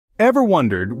Ever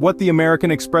wondered what the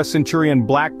American Express Centurion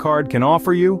Black Card can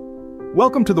offer you?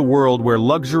 Welcome to the world where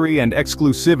luxury and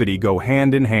exclusivity go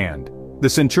hand in hand. The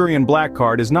Centurion Black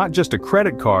Card is not just a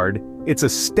credit card, it's a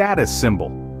status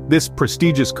symbol. This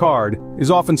prestigious card is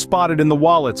often spotted in the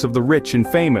wallets of the rich and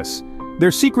famous,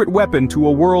 their secret weapon to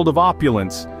a world of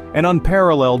opulence and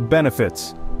unparalleled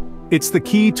benefits. It's the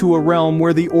key to a realm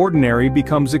where the ordinary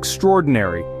becomes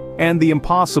extraordinary, and the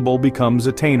impossible becomes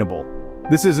attainable.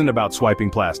 This isn't about swiping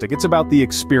plastic, it's about the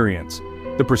experience,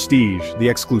 the prestige, the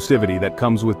exclusivity that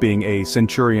comes with being a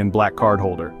Centurion Black Card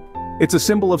holder. It's a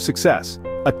symbol of success,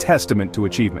 a testament to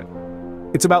achievement.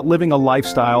 It's about living a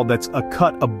lifestyle that's a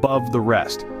cut above the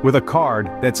rest, with a card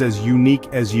that's as unique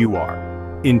as you are.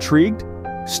 Intrigued?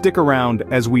 Stick around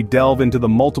as we delve into the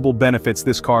multiple benefits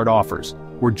this card offers.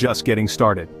 We're just getting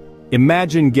started.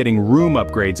 Imagine getting room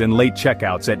upgrades and late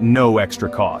checkouts at no extra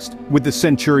cost. With the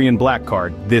Centurion Black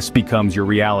Card, this becomes your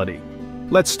reality.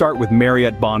 Let's start with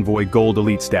Marriott Bonvoy Gold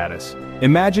Elite status.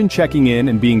 Imagine checking in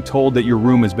and being told that your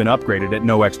room has been upgraded at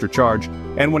no extra charge,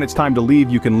 and when it's time to leave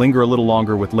you can linger a little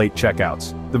longer with late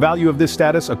checkouts. The value of this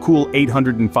status, a cool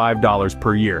 $805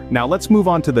 per year. Now let's move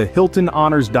on to the Hilton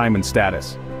Honors Diamond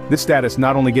status. This status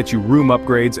not only gets you room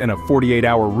upgrades and a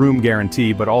 48-hour room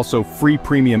guarantee, but also free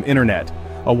premium internet,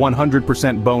 a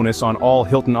 100% bonus on all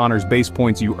Hilton Honors base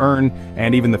points you earn,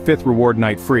 and even the 5th reward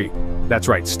night free. That's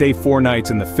right, stay 4 nights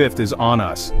and the 5th is on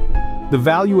us. The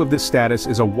value of this status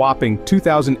is a whopping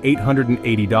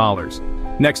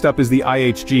 $2,880. Next up is the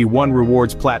IHG One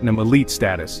Rewards Platinum Elite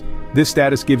status. This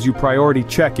status gives you priority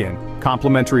check-in,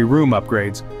 complimentary room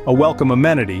upgrades, a welcome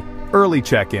amenity, early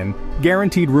check-in,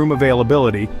 guaranteed room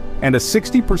availability, and a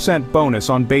 60%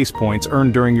 bonus on base points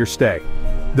earned during your stay.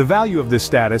 The value of this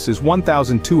status is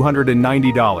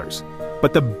 $1,290,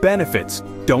 but the benefits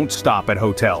don't stop at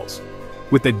hotels.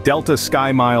 With the Delta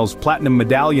SkyMiles Platinum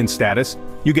Medallion status,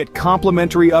 you get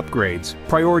complimentary upgrades,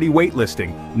 priority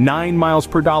waitlisting, 9 miles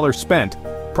per dollar spent,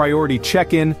 priority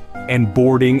check-in, and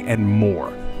boarding and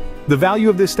more. The value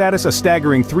of this status, a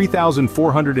staggering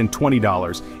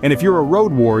 $3,420, and if you're a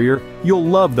road warrior, you'll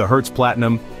love the Hertz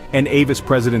Platinum and Avis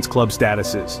President's Club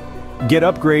statuses. Get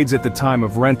upgrades at the time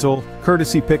of rental,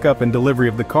 courtesy pickup and delivery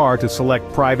of the car to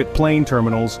select private plane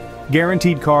terminals,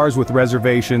 guaranteed cars with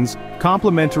reservations,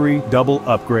 complimentary double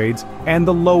upgrades, and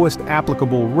the lowest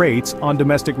applicable rates on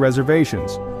domestic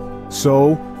reservations.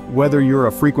 So, whether you're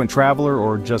a frequent traveler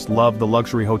or just love the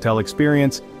luxury hotel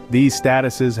experience, these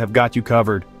statuses have got you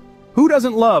covered. Who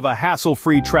doesn't love a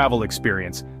hassle-free travel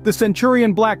experience? The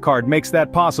Centurion Black Card makes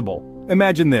that possible.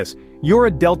 Imagine this, you're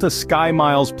a Delta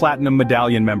SkyMiles Platinum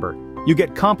Medallion member. You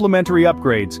get complimentary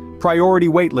upgrades, priority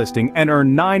waitlisting, and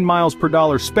earn 9 miles per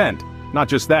dollar spent. Not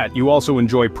just that, you also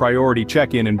enjoy priority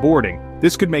check-in and boarding.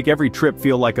 This could make every trip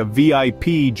feel like a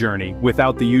VIP journey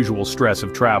without the usual stress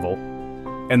of travel.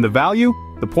 And the value?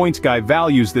 The points guy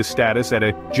values this status at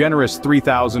a generous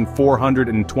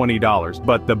 $3,420,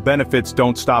 but the benefits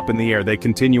don't stop in the air, they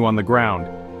continue on the ground.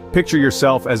 Picture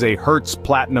yourself as a Hertz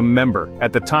Platinum member.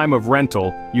 At the time of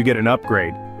rental, you get an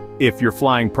upgrade. If you're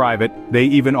flying private, they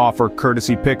even offer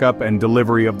courtesy pickup and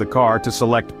delivery of the car to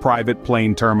select private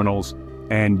plane terminals,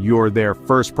 and you're their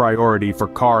first priority for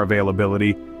car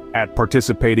availability at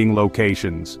participating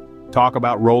locations. Talk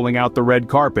about rolling out the red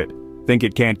carpet. Think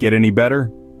it can't get any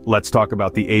better? Let's talk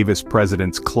about the Avis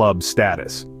President's Club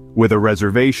status. With a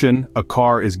reservation, a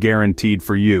car is guaranteed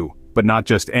for you, but not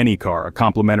just any car, a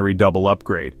complimentary double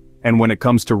upgrade. And when it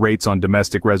comes to rates on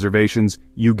domestic reservations,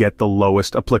 you get the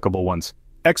lowest applicable ones.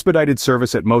 Expedited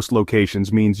service at most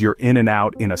locations means you're in and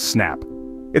out in a snap.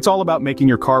 It's all about making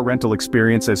your car rental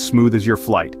experience as smooth as your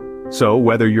flight. So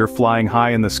whether you're flying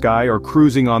high in the sky or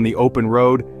cruising on the open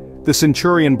road, the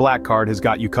Centurion Black Card has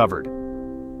got you covered.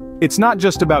 It's not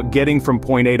just about getting from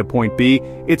point A to point B,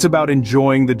 it's about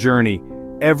enjoying the journey,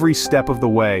 every step of the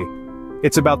way.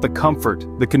 It's about the comfort,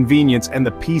 the convenience, and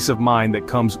the peace of mind that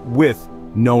comes with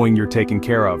knowing you're taken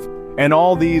care of. And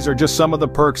all these are just some of the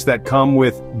perks that come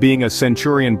with being a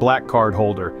Centurion Black Card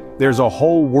holder. There's a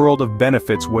whole world of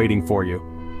benefits waiting for you.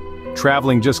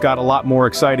 Traveling just got a lot more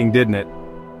exciting, didn't it?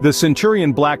 The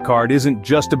Centurion Black Card isn't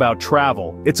just about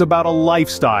travel, it's about a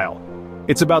lifestyle.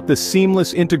 It's about the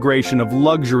seamless integration of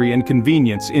luxury and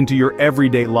convenience into your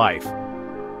everyday life.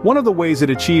 One of the ways it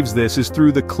achieves this is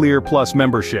through the Clear Plus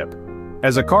membership.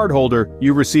 As a cardholder,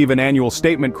 you receive an annual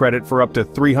statement credit for up to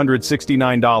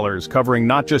 $369, covering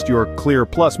not just your Clear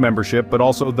Plus membership but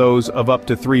also those of up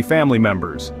to 3 family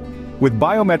members. With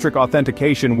biometric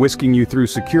authentication whisking you through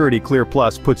security, Clear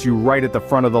Plus puts you right at the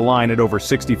front of the line at over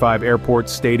 65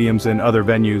 airports, stadiums, and other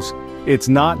venues. It's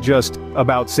not just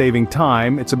about saving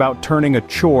time, it's about turning a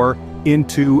chore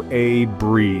into a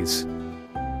breeze.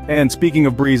 And speaking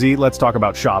of breezy, let's talk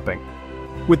about shopping.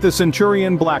 With the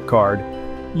Centurion Black Card,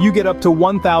 you get up to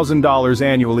 $1,000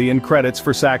 annually in credits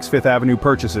for Saks Fifth Avenue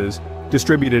purchases,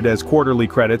 distributed as quarterly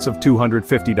credits of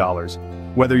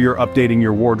 $250. Whether you're updating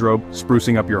your wardrobe,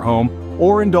 sprucing up your home,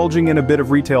 or indulging in a bit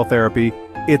of retail therapy,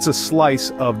 it's a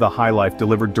slice of the high life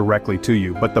delivered directly to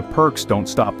you, but the perks don't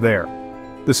stop there.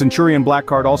 The Centurion Black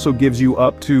Card also gives you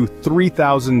up to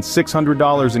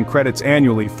 $3,600 in credits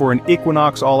annually for an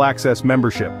Equinox All Access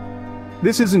membership.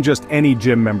 This isn't just any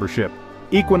gym membership.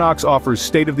 Equinox offers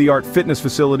state-of-the-art fitness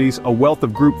facilities, a wealth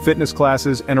of group fitness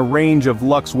classes, and a range of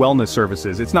luxe wellness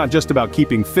services. It's not just about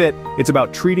keeping fit, it's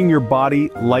about treating your body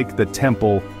like the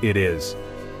temple it is.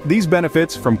 These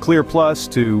benefits, from Clear Plus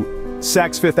to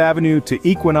Saks Fifth Avenue to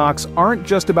Equinox, aren't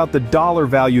just about the dollar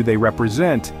value they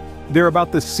represent. They're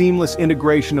about the seamless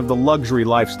integration of the luxury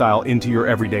lifestyle into your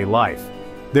everyday life.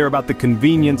 They're about the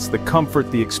convenience, the comfort,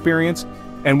 the experience,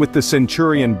 and with the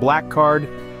Centurion Black Card,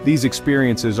 these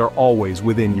experiences are always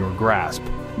within your grasp.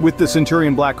 With the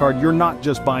Centurion Black Card, you're not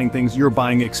just buying things, you're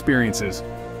buying experiences.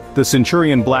 The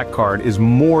Centurion Black Card is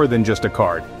more than just a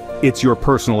card. It's your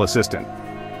personal assistant.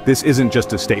 This isn't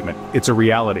just a statement, it's a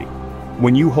reality.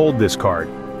 When you hold this card,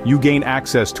 you gain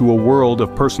access to a world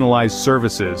of personalized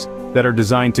services that are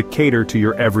designed to cater to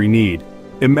your every need.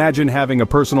 Imagine having a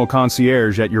personal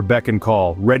concierge at your beck and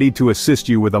call, ready to assist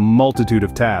you with a multitude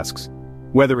of tasks.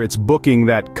 Whether it's booking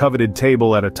that coveted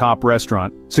table at a top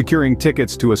restaurant, securing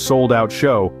tickets to a sold-out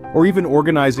show, or even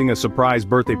organizing a surprise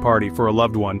birthday party for a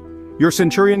loved one, your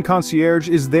Centurion concierge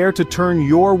is there to turn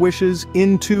your wishes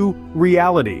into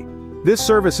reality. This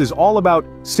service is all about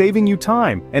saving you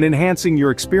time and enhancing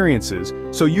your experiences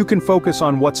so you can focus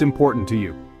on what's important to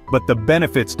you. But the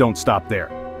benefits don't stop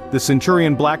there. The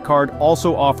Centurion Black Card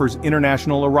also offers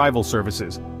international arrival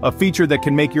services, a feature that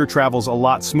can make your travels a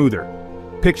lot smoother.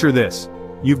 Picture this.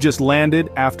 You've just landed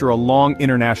after a long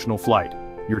international flight.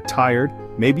 You're tired,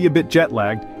 maybe a bit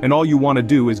jet-lagged, and all you want to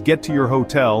do is get to your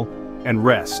hotel and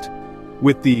rest.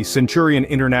 With the Centurion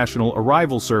International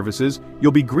Arrival Services,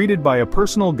 you'll be greeted by a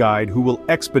personal guide who will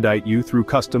expedite you through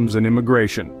customs and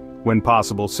immigration. When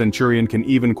possible, Centurion can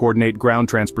even coordinate ground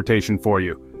transportation for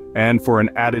you. And for an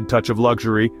added touch of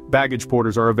luxury, baggage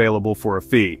porters are available for a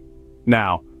fee.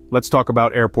 Now, let's talk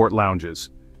about airport lounges.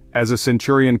 As a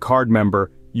Centurion card member,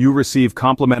 you receive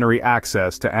complimentary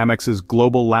access to Amex's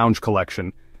Global Lounge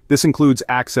Collection. This includes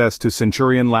access to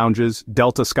Centurion lounges,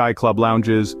 Delta Sky Club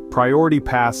lounges, Priority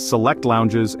Pass select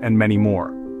lounges, and many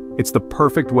more. It's the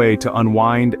perfect way to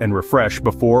unwind and refresh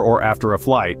before or after a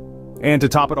flight. And to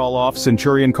top it all off,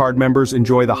 Centurion card members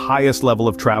enjoy the highest level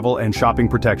of travel and shopping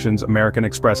protections American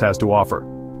Express has to offer.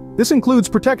 This includes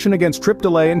protection against trip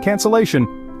delay and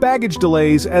cancellation, baggage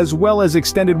delays, as well as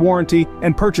extended warranty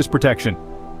and purchase protection.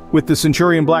 With the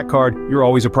Centurion Black Card, you're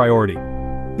always a priority.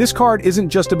 This card isn't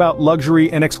just about luxury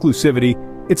and exclusivity,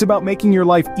 it's about making your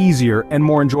life easier and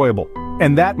more enjoyable.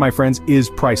 And that, my friends, is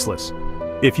priceless.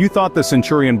 If you thought the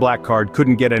Centurion Black Card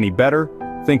couldn't get any better,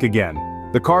 think again.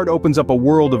 The card opens up a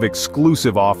world of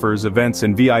exclusive offers, events,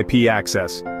 and VIP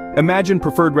access. Imagine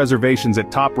preferred reservations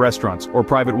at top restaurants or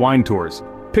private wine tours.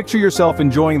 Picture yourself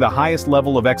enjoying the highest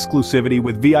level of exclusivity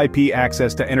with VIP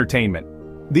access to entertainment.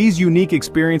 These unique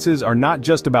experiences are not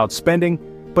just about spending,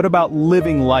 but about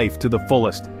living life to the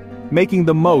fullest, making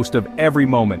the most of every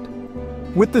moment.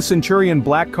 With the Centurion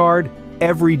Black Card,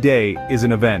 every day is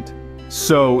an event.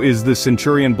 So is the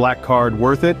Centurion Black Card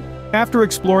worth it? After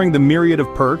exploring the myriad of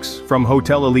perks, from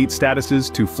hotel elite statuses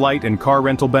to flight and car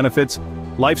rental benefits,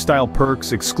 lifestyle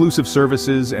perks, exclusive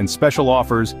services, and special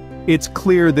offers, it's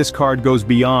clear this card goes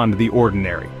beyond the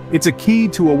ordinary. It's a key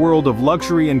to a world of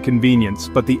luxury and convenience,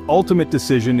 but the ultimate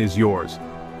decision is yours.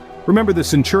 Remember, the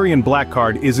Centurion Black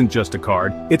Card isn't just a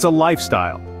card, it's a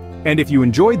lifestyle. And if you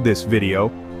enjoyed this video,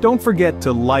 don't forget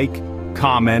to like,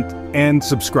 comment, and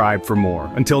subscribe for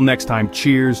more. Until next time,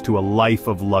 cheers to a life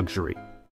of luxury.